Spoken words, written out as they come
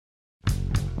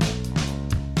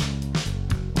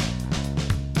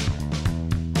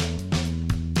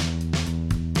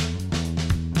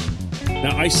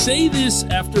Now, I say this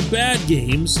after bad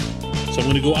games, so I'm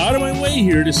going to go out of my way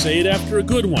here to say it after a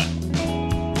good one.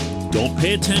 Don't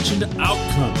pay attention to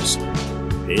outcomes.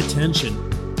 Pay attention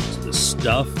to the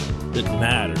stuff that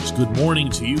matters. Good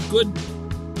morning to you. Good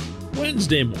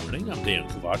Wednesday morning. I'm Dan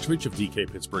Kovacevic of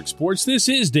DK Pittsburgh Sports. This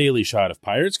is Daily Shot of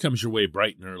Pirates. Comes your way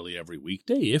bright and early every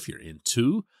weekday if you're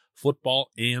into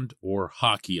football and or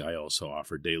hockey. I also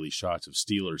offer daily shots of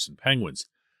Steelers and Penguins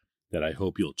that I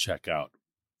hope you'll check out.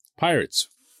 Pirates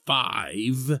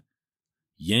 5,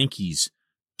 Yankees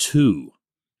 2.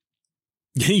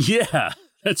 Yeah,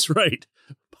 that's right.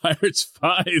 Pirates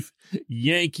 5,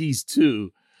 Yankees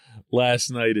 2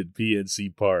 last night at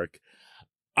PNC Park.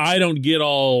 I don't get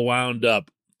all wound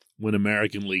up when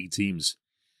American League teams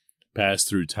pass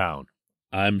through town.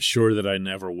 I'm sure that I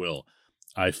never will.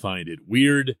 I find it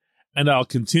weird, and I'll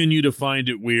continue to find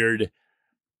it weird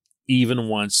even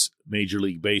once Major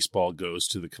League Baseball goes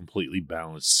to the completely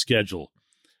balanced schedule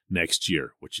next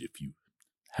year, which, if you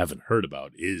haven't heard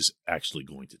about, is actually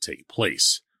going to take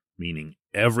place, meaning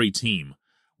every team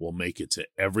will make it to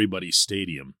everybody's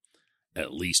stadium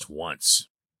at least once.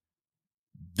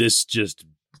 This just,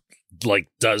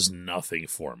 does nothing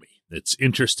for me. It's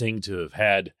interesting to have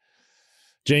had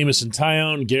Jameson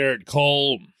Taillon, Garrett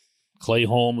Cole, Clay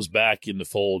Holmes back in the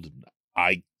fold.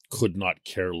 I could not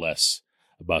care less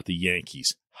about the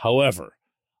Yankees. However,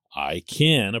 I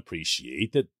can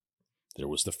appreciate that there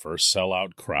was the first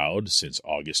sellout crowd since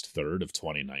August 3rd of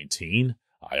 2019.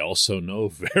 I also know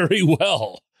very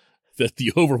well that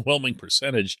the overwhelming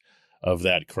percentage of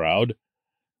that crowd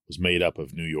was made up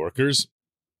of New Yorkers.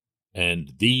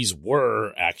 And these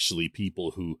were actually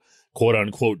people who, quote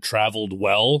unquote, traveled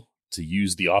well, to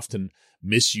use the often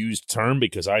misused term,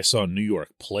 because I saw New York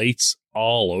plates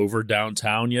all over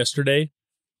downtown yesterday.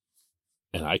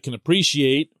 And I can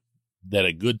appreciate that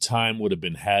a good time would have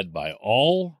been had by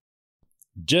all,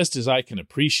 just as I can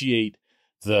appreciate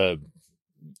the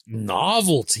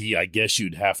novelty, I guess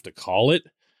you'd have to call it,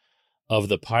 of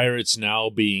the Pirates now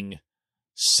being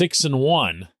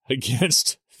 6-1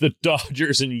 against the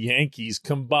Dodgers and Yankees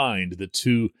combined, the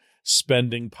two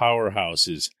spending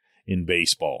powerhouses in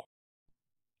baseball.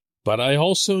 But I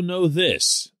also know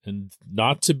this, and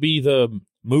not to be the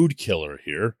mood killer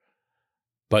here,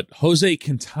 but Jose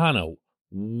Quintana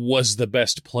was the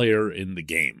best player in the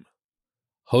game.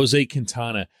 Jose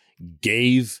Quintana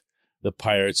gave the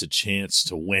Pirates a chance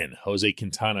to win. Jose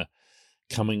Quintana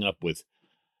coming up with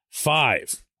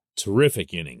 5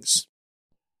 terrific innings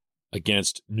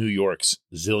against New York's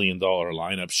zillion-dollar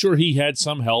lineup. Sure, he had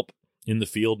some help in the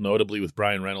field, notably with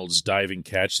Brian Reynolds' diving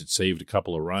catch that saved a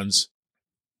couple of runs.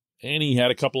 And he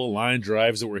had a couple of line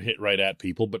drives that were hit right at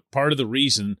people. But part of the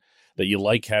reason that you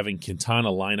like having Quintana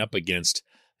line up against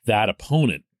that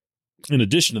opponent, in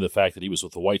addition to the fact that he was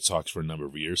with the White Sox for a number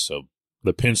of years, so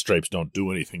the pinstripes don't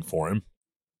do anything for him,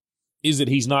 is that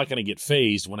he's not going to get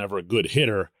phased whenever a good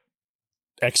hitter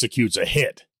executes a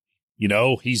hit. You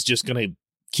know, he's just going to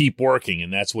keep working,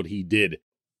 and that's what he did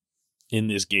in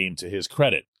this game, to his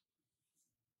credit.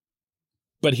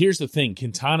 But here's the thing,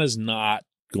 Quintana's not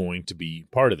going to be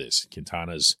part of this.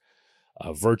 Quintana's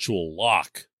a virtual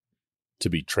lock to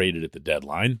be traded at the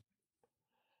deadline.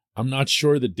 I'm not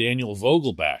sure that Daniel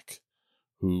Vogelbach,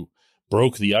 who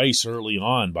broke the ice early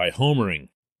on by homering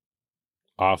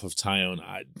off of Taillon,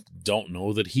 I don't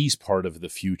know that he's part of the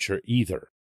future either.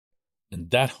 And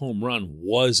that home run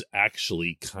was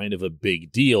actually kind of a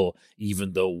big deal,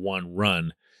 even though one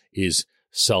run is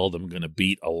seldom going to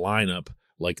beat a lineup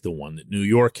like the one that New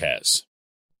York has.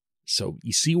 So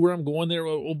you see where I'm going there?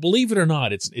 Well, believe it or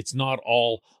not, it's not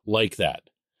all like that.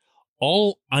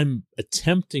 All I'm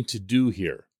attempting to do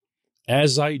here,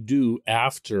 as I do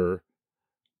after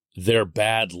their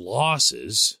bad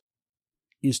losses,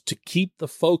 is to keep the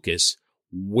focus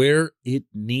where it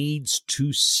needs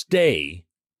to stay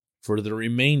for the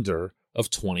remainder of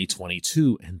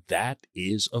 2022. And that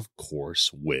is, of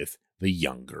course, with the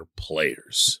younger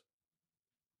players.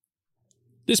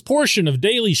 This portion of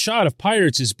Daily Shot of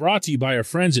Pirates is brought to you by our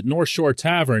friends at North Shore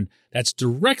Tavern. That's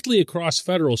directly across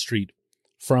Federal Street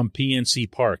from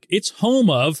PNC Park. It's home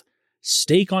of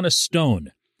Steak on a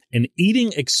Stone, an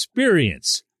eating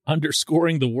experience,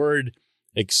 underscoring the word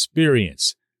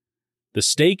experience. The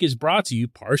steak is brought to you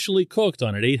partially cooked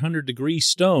on an 800-degree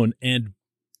stone, and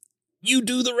you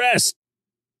do the rest.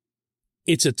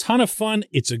 It's a ton of fun,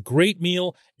 it's a great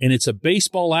meal, and it's a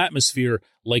baseball atmosphere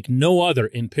like no other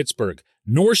in Pittsburgh.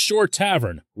 North Shore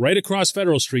Tavern, right across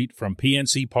Federal Street from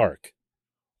PNC Park.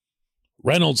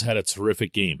 Reynolds had a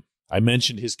terrific game. I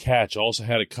mentioned his catch, also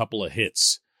had a couple of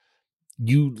hits.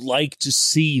 You like to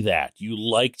see that. You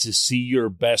like to see your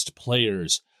best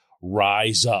players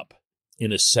rise up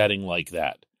in a setting like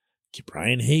that.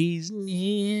 Brian Hayes,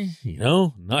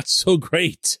 not so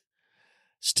great.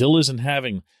 Still isn't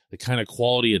having the kind of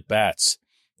quality at bats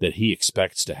that he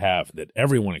expects to have, that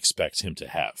everyone expects him to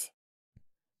have.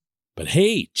 But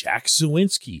hey, Jack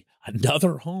Suwinski,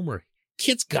 another homer.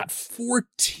 Kid's got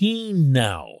 14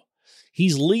 now.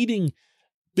 He's leading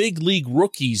big league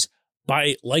rookies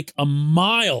by like a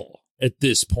mile at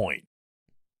this point.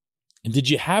 And did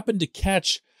you happen to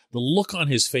catch the look on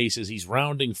his face as he's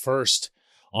rounding first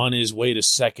on his way to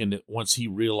second once he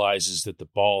realizes that the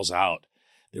ball's out?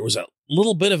 There was a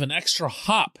little bit of an extra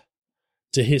hop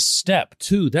to his step,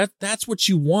 too. That's what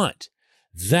you want.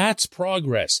 That's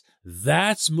progress.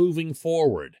 That's moving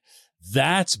forward.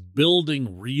 That's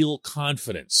building real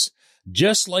confidence.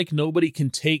 Just like nobody can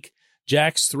take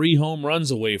Jack's 3 home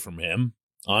runs away from him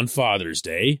on Father's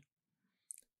Day,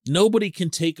 nobody can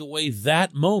take away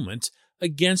that moment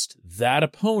against that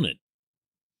opponent.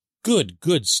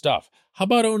 Good stuff. How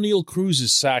about O'Neal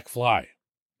Cruz's sac fly?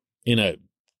 In a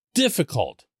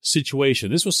difficult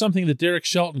situation. This was something that Derek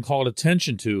Shelton called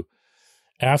attention to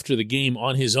after the game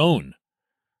on his own,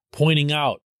 pointing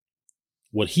out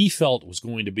what he felt was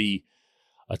going to be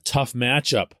a tough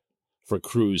matchup for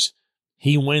Cruz.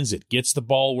 He wins it, gets the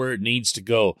ball where it needs to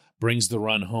go, brings the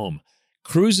run home.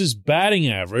 Cruz's batting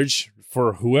average,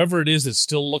 for whoever it is that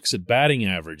still looks at batting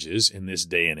averages in this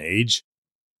day and age,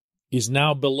 is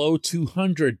now below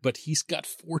 200, but he's got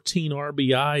 14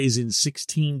 RBIs in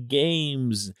 16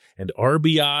 games, and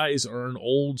RBIs are an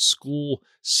old school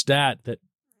stat that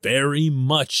very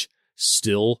much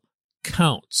still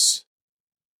counts.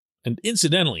 And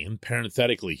incidentally, and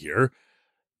parenthetically here,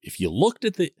 if you looked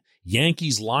at the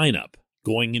Yankees lineup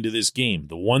going into this game,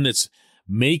 the one that's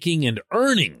making and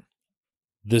earning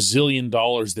the zillion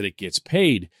dollars that it gets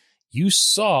paid, you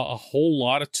saw a whole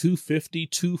lot of 250,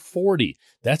 240.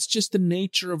 That's just the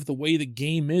nature of the way the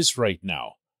game is right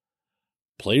now.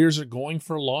 Players are going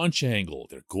for launch angle.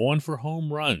 They're going for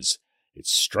home runs.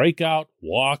 It's strikeout,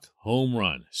 walk, home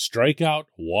run. Strikeout,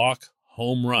 walk,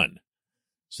 home run.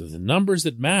 So the numbers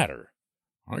that matter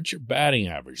aren't your batting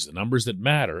average. The numbers that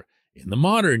matter in the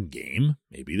modern game,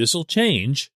 maybe this will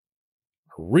change,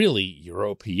 are really your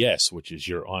OPS, which is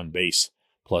your on-base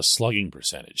plus slugging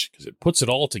percentage, because it puts it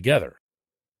all together.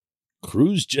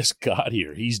 Cruz just got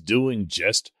here. He's doing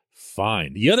just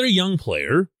fine. The other young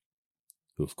player,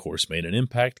 who of course made an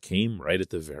impact, came right at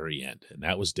the very end, and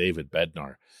that was David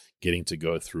Bednar, getting to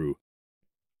go through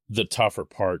the tougher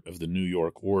part of the New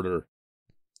York order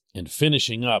and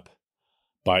finishing up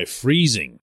by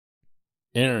freezing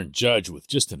Aaron Judge with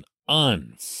just an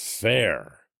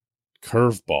unfair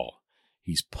curveball.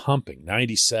 He's pumping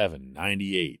 97,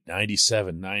 98,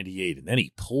 97, 98, and then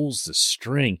he pulls the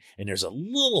string, and there's a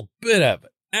little bit of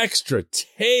extra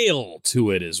tail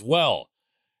to it as well,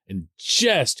 and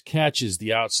just catches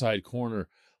the outside corner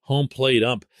home plate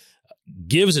ump,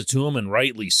 gives it to him, and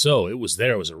rightly so. It was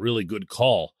there. It was a really good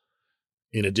call.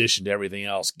 In addition to everything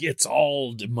else, gets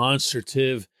all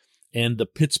demonstrative, and the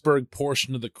Pittsburgh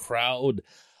portion of the crowd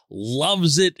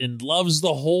loves it and loves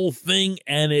the whole thing,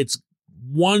 and it's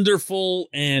wonderful,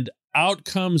 and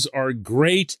outcomes are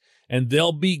great, and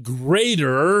they'll be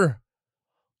greater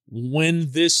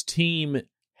when this team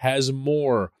has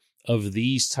more of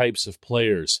these types of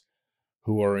players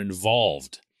who are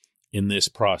involved in this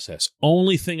process.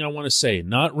 Only thing I want to say,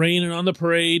 not raining on the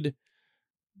parade,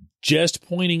 just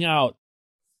pointing out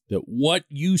that what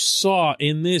you saw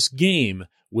in this game,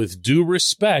 with due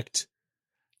respect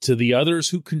to the others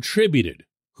who contributed,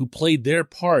 who played their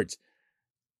part,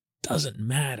 doesn't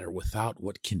matter without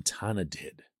what Quintana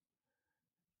did.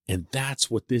 And that's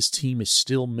what this team is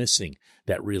still missing,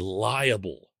 that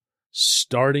reliable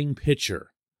starting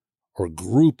pitcher or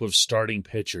group of starting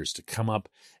pitchers to come up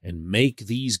and make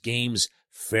these games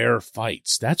fair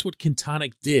fights. That's what Quintana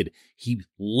did. He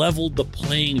leveled the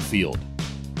playing field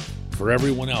for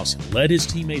everyone else, led his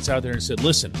teammates out there and said,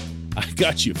 listen, I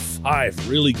got you 5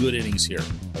 really good innings here.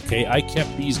 Okay, I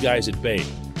kept these guys at bay.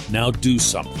 Now do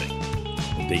something.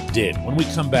 And they did. When we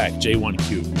come back,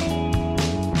 J1Q.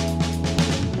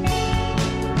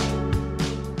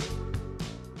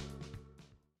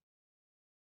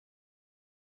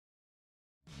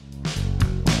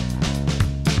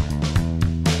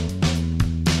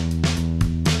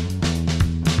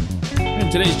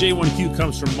 And today's J1Q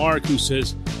comes from Mark, who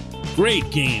says, great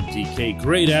game, DK.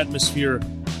 Great atmosphere.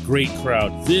 Great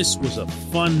crowd. This was a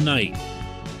fun night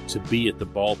to be at the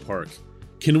ballpark.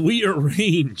 Can we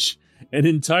arrange an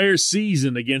entire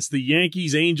season against the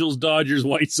Yankees, Angels, Dodgers,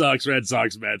 White Sox, Red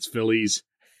Sox, Mets, Phillies,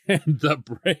 and the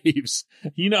Braves?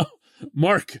 You know,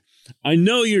 Mark, I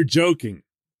know you're joking,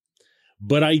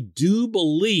 but I do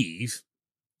believe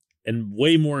And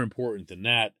way more important than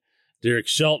that, Derek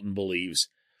Shelton believes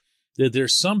that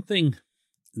there's something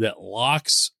that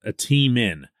locks a team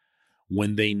in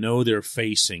when they know they're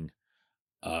facing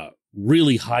a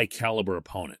really high caliber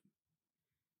opponent.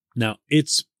 Now,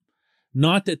 it's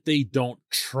not that they don't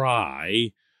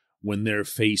try when they're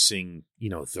facing,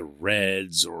 the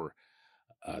Reds or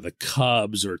the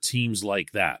Cubs or teams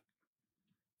like that.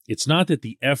 It's not that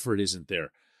the effort isn't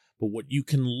there, but what you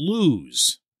can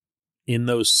lose in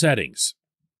those settings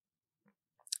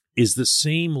is the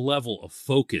same level of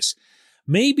focus.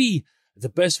 Maybe the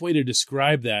best way to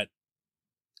describe that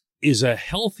is a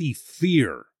healthy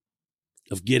fear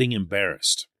of getting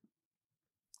embarrassed.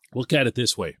 Look at it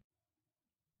this way.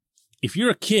 If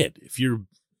you're a kid, if you're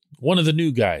one of the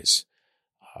new guys,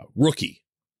 rookie,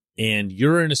 and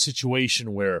you're in a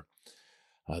situation where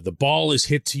the ball is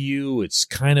hit to you, it's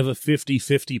kind of a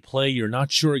 50-50 play, you're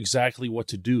not sure exactly what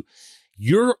to do,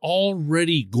 you're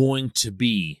already going to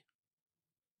be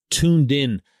tuned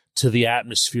in to the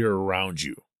atmosphere around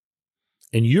you.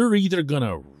 And you're either going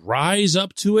to rise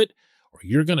up to it or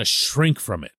you're going to shrink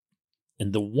from it.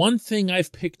 And the one thing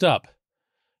I've picked up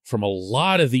from a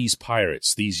lot of these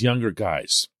Pirates, these younger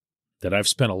guys that I've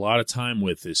spent a lot of time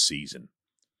with this season,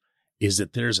 is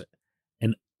that there's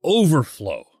an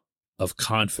overflow of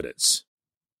confidence.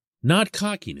 Not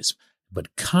cockiness,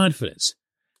 but confidence.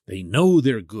 They know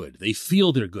they're good. They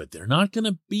feel they're good. They're not going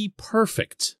to be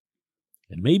perfect.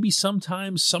 And maybe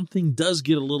sometimes something does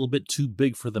get a little bit too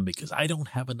big for them, because I don't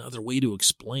have another way to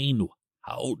explain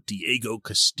how Diego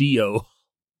Castillo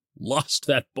lost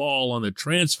that ball on the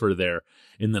transfer there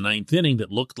in the ninth inning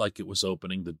that looked like it was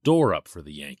opening the door up for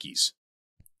the Yankees.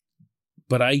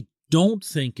 But I don't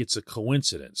think it's a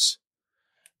coincidence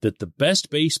that the best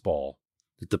baseball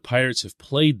that the Pirates have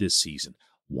played this season,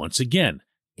 once again,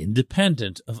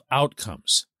 independent of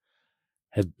outcomes,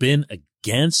 have been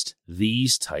against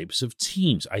these types of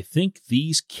teams. I think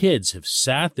these kids have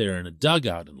sat there in a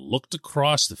dugout and looked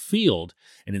across the field,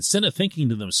 and instead of thinking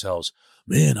to themselves,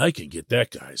 man, I can get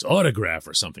that guy's autograph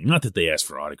or something. Not that they ask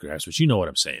for autographs, but you know what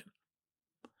I'm saying.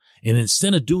 And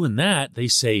instead of doing that, they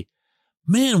say,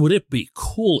 man, would it be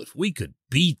cool if we could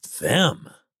beat them?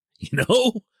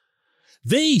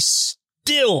 They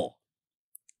still,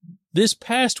 this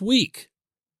past week,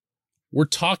 were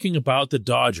talking about the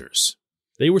Dodgers.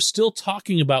 They were still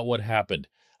talking about what happened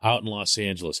out in Los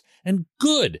Angeles. And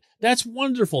good. That's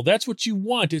wonderful. That's what you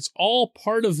want. It's all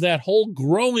part of that whole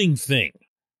growing thing.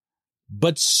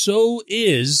 But so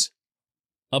is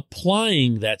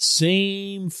applying that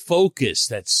same focus,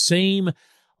 that same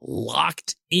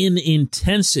locked-in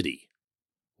intensity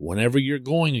whenever you're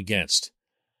going against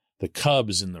the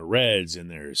Cubs and the Reds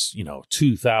and there's,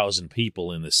 2,000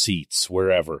 people in the seats,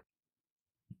 wherever.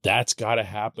 That's got to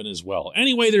happen as well.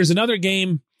 Anyway, there's another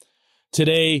game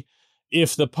today.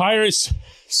 If the Pirates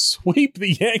sweep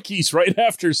the Yankees right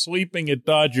after sweeping at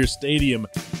Dodger Stadium,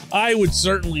 I would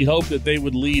certainly hope that they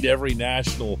would lead every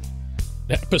national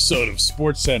episode of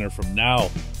SportsCenter from now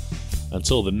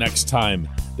until the next time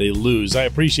they lose. I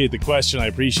appreciate the question. I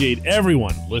appreciate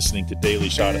everyone listening to Daily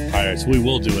Shot of Pirates. We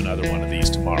will do another one of these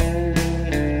tomorrow.